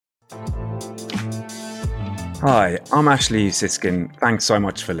Hi, I'm Ashley Siskin. Thanks so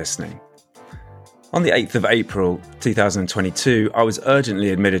much for listening. On the 8th of April 2022, I was urgently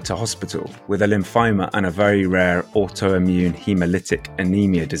admitted to hospital with a lymphoma and a very rare autoimmune hemolytic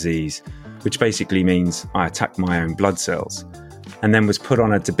anemia disease, which basically means I attacked my own blood cells, and then was put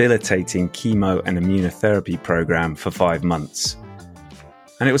on a debilitating chemo and immunotherapy program for 5 months.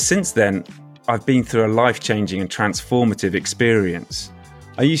 And it was since then I've been through a life-changing and transformative experience.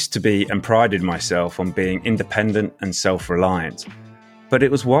 I used to be and prided myself on being independent and self-reliant. But it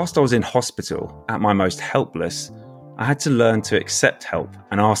was whilst I was in hospital, at my most helpless, I had to learn to accept help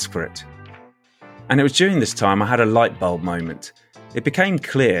and ask for it. And it was during this time I had a light bulb moment. It became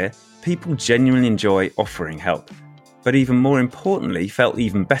clear people genuinely enjoy offering help, but even more importantly, felt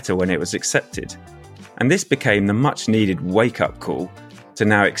even better when it was accepted. And this became the much needed wake-up call to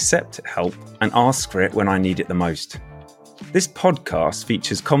now accept help and ask for it when I need it the most. This podcast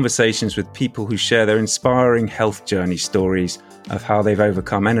features conversations with people who share their inspiring health journey stories of how they've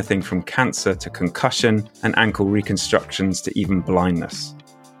overcome anything from cancer to concussion and ankle reconstructions to even blindness.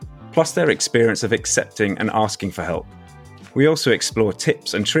 Plus their experience of accepting and asking for help. We also explore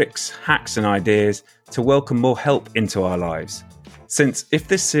tips and tricks, hacks and ideas to welcome more help into our lives. Since if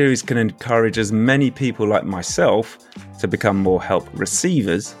this series can encourage as many people like myself to become more help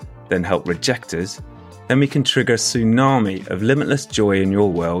receivers than help rejectors, then we can trigger a tsunami of limitless joy in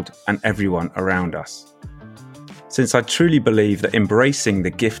your world and everyone around us. Since I truly believe that embracing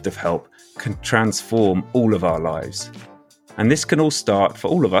the gift of help can transform all of our lives. And this can all start for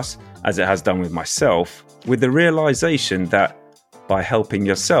all of us, as it has done with myself, with the realization that by helping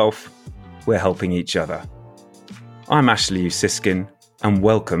yourself, we're helping each other. I'm Ashley Siskin, and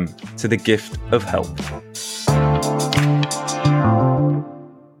welcome to the gift of help.